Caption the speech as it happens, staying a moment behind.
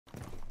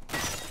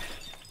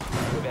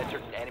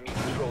entered an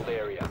enemy-controlled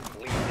area.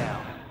 Leave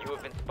now. You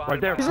have been spotted.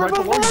 Right there. He's Right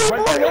right below you.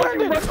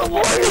 Right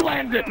below you.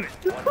 Landed.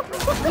 You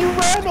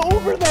ran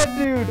over that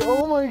dude!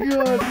 Oh my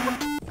god!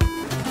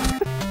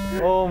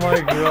 Oh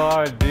my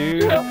god,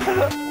 dude!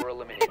 We're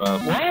eliminated. What?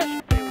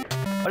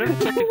 I didn't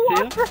fucking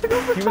see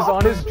him. He was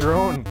on his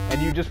drone,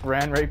 and you just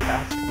ran right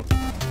past him.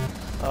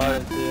 Oh, I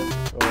didn't see him.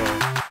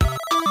 Oh.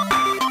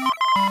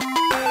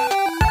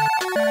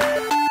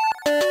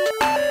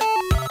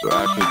 So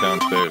Ashley's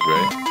downstairs,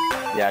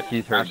 right? Yeah,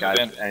 she's hurt, guys,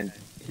 Accident. and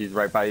she's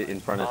right by in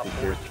front of Op us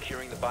 4 here.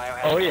 securing the biohazard.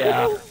 Oh,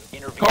 yeah.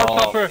 Intervene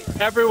Corpse upper,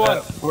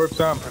 everyone. Corpse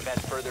up. prevent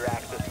further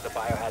access to the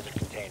biohazard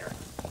container.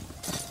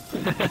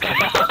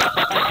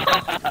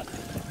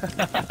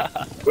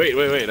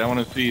 Wait, I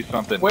want to see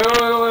something. Wait.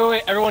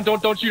 Everyone,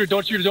 don't shoot her.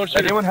 Don't shoot her. Don't shoot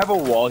her. Anyone have a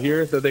wall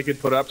here that they could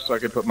put up so I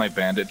could put my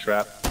bandit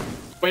trap?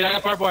 Wait, I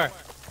got barbed wire.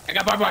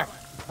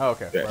 Oh,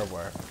 okay, Okay. barbed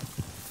wire.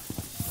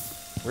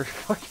 We're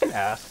fucking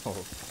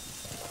assholes.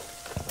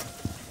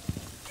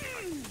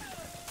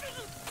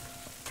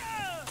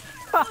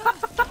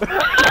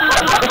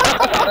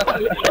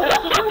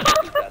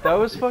 That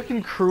was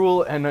fucking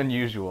cruel and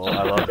unusual.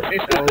 I love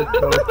it. That was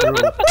so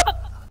cruel.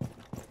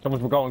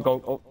 Someone's going,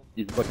 go. Oh,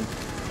 he's looking.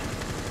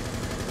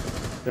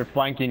 They're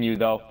flanking you,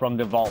 though, from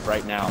the vault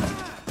right now.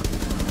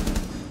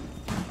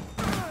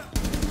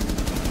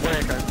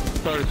 Wait, I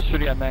started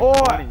shooting at man. Oh,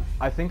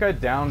 I think I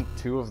downed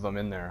 2 of them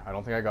in there. I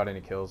don't think I got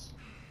any kills.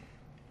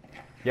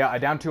 Yeah, I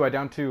downed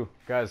 2,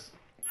 guys.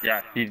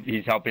 Yeah,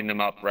 he's helping them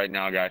up right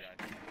now, guys.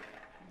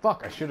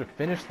 Fuck, I should have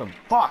finished them.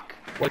 Fuck!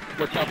 Watch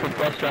out for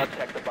brush traps.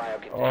 Protect the bio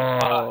container.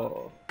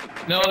 Oh.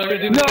 No, they're gonna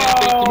do the same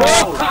thing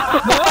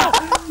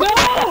to me.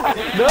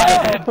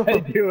 I hope they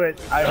do it.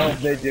 I hope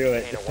they do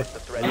it. Container once the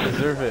threat We is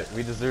deserve it.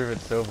 We deserve it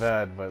so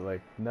bad, but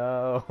like,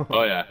 no.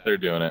 Oh yeah, they're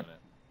doing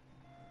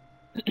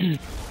it.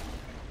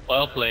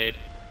 Well played.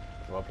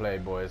 Well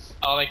played, boys.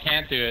 Oh, they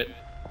can't do it.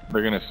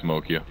 They're gonna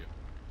smoke you.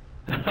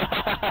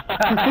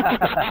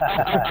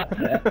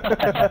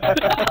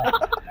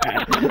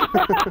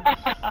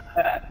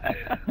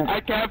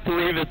 I can't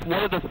believe it's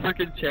one of the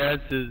freaking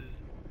chances.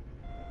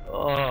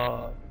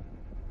 Oh.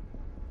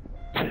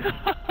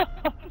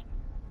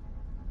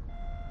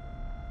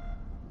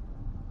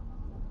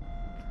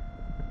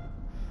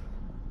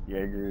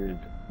 Jaeger is...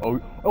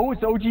 Oh,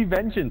 it's OG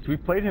Vengeance.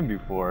 We've played him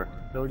before.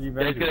 It's OG He's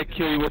Vengeance. gonna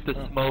kill you with the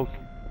smoke.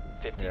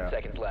 15 Yeah.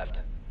 seconds left.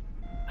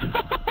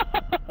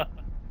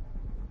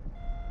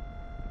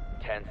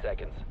 10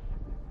 seconds.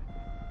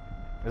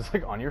 It's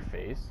like on your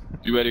face.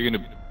 Too bad you're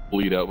gonna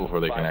bleed out before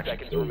they 5 can actually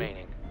seconds kill you.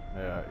 remaining.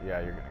 Yeah,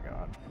 you're gonna go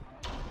on.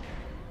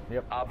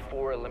 Yep. Op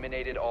 4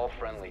 eliminated all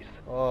friendlies.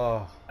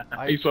 Oh,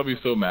 He's probably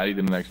so mad he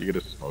didn't actually get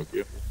to smoke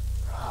you.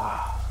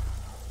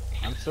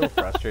 I'm so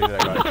frustrated. I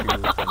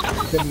got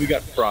 2. Then we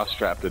got frost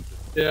trapped.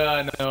 Yeah,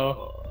 I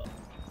know.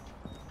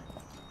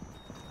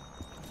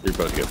 You're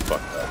about to get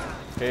fucked up.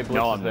 Okay, Blitz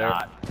No, is I'm there.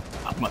 not.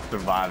 I'm gonna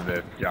survive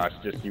this, Josh.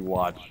 Just you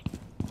watch.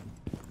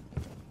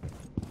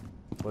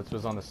 Blitz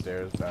was on the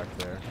stairs back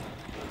there.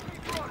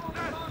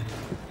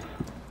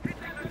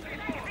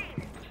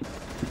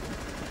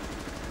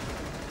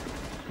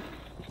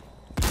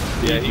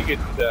 Yeah, he could,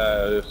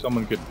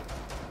 someone could...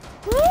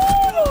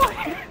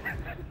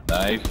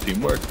 Nice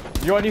teamwork.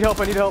 Yo, I need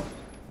help.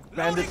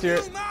 Bandits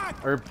here.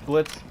 Or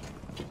Blitz.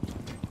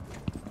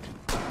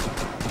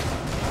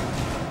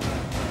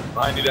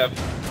 I need to have...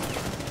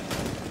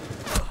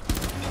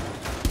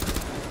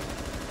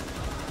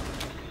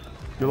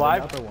 You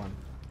alive? Another one.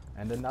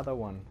 And another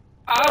one.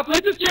 Ah,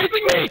 Blitz is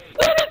chasing me!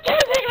 Blitz is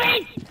chasing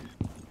me!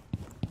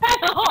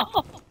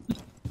 Help!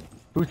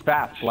 Who's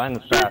fast?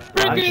 Landon's fast.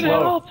 Freaking I'm slow.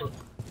 help!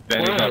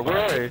 Danny's not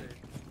Where? fine.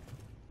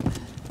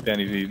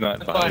 Danny's, he's not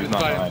It's fine. fine, He's it's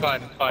not fine,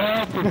 fine. it's fine,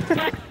 it's fine. Oh, for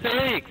fuck's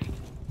sake!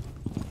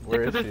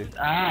 Where is Look he? at this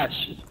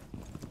Ash.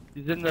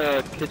 He's in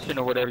the kitchen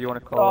or whatever you want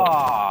to call it.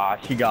 Aw,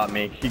 she got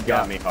me. She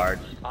got me hard.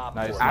 Op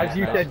Nice. 4 As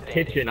you last said man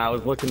kitchen, I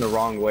was looking the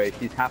wrong way.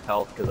 She's half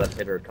health because I've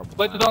hit her a couple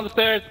Blitz is times. on the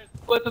stairs!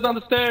 Blitz is on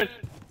the stairs!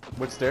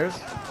 Which stairs?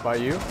 By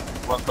you?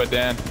 One by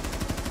Dan.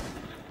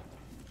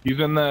 He's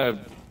in the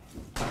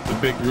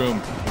big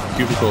room.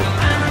 Cubicles.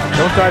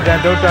 Don't die,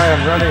 Dan. Don't die.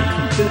 I'm running.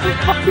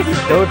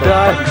 Don't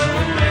die.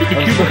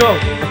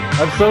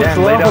 I'm so Dan,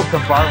 slow. lay down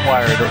some barbed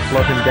wire to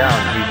slow him down.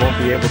 He won't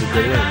be able to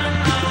get in.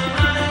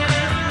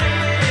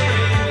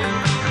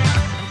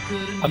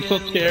 I'm so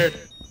scared.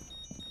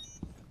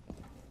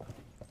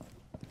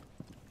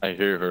 I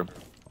hear her.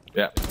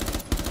 Yeah.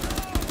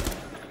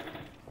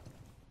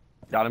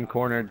 Got him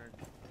cornered.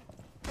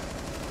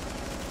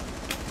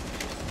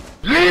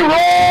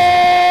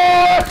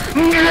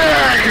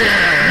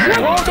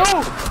 Oh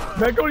no!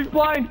 There goes, he's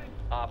blind!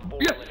 Op 4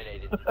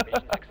 eliminated.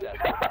 Mission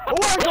successful.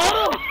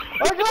 Oh,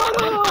 I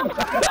got him!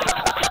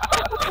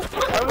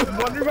 I was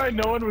wondering why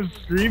no one was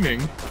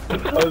screaming. I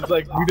was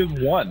like, we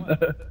just won.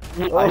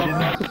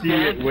 I didn't see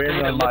it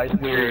win on my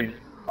screen.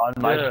 On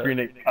my screen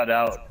it cut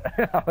out.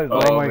 I was Oh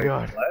like, my wait,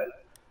 god. what?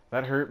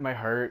 That hurt my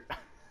heart.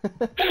 I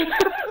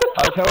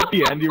was how at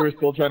the end you were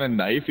still trying to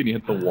knife and you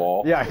hit the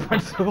wall. Yeah, I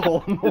punched the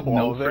hole in the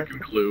wall No there.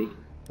 freaking clue.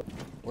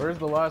 Where's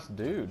the last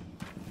dude?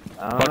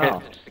 I don't know.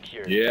 Hostage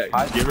secured. Yeah,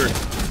 give her.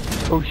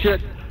 Oh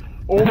shit.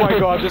 Oh my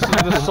god, this is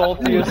the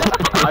saltiest.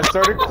 I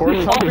started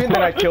corpse humping,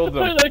 then I killed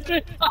them.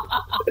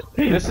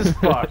 This is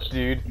fucked,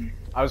 dude.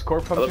 I was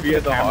corpse I love humping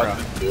you for had the the camera.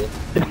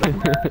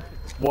 hostage too.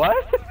 What?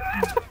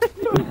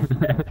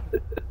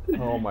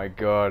 Oh my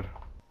god.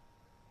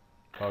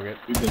 Hug it.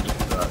 We can just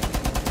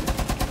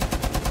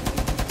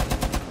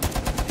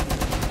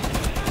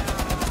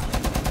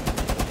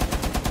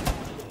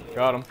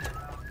Got him.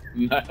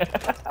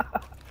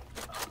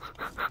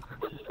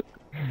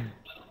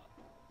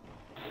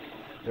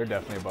 They're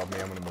definitely above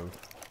me. I'm gonna move.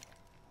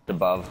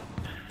 Above.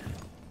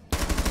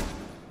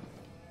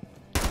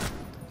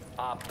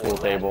 Op 4 Pool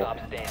last table. stop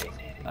standing.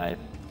 Nice.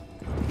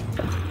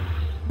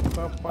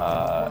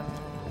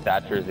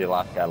 Thatcher's the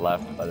last guy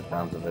left by the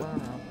sounds of it.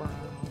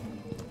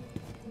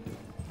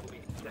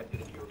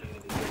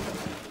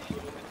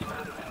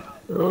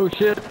 Oh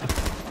shit.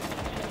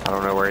 I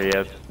don't know where he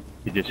is.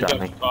 He just shot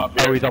me. Oh,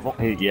 he's up.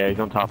 Yeah, he's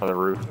on top of the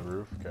roof. The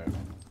roof. Okay.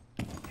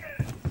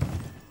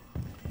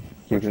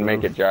 You can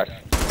make it, Josh.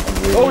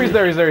 Oh, he's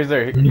there. He's there. He's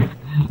there.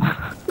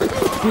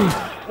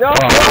 No!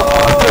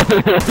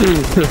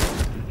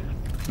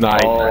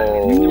 Nice.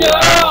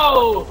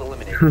 Oh.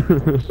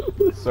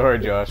 Eliminated. Sorry,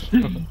 Josh.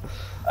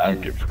 I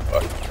don't give a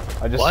fuck.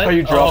 I just saw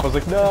you drop. I was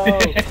like, no.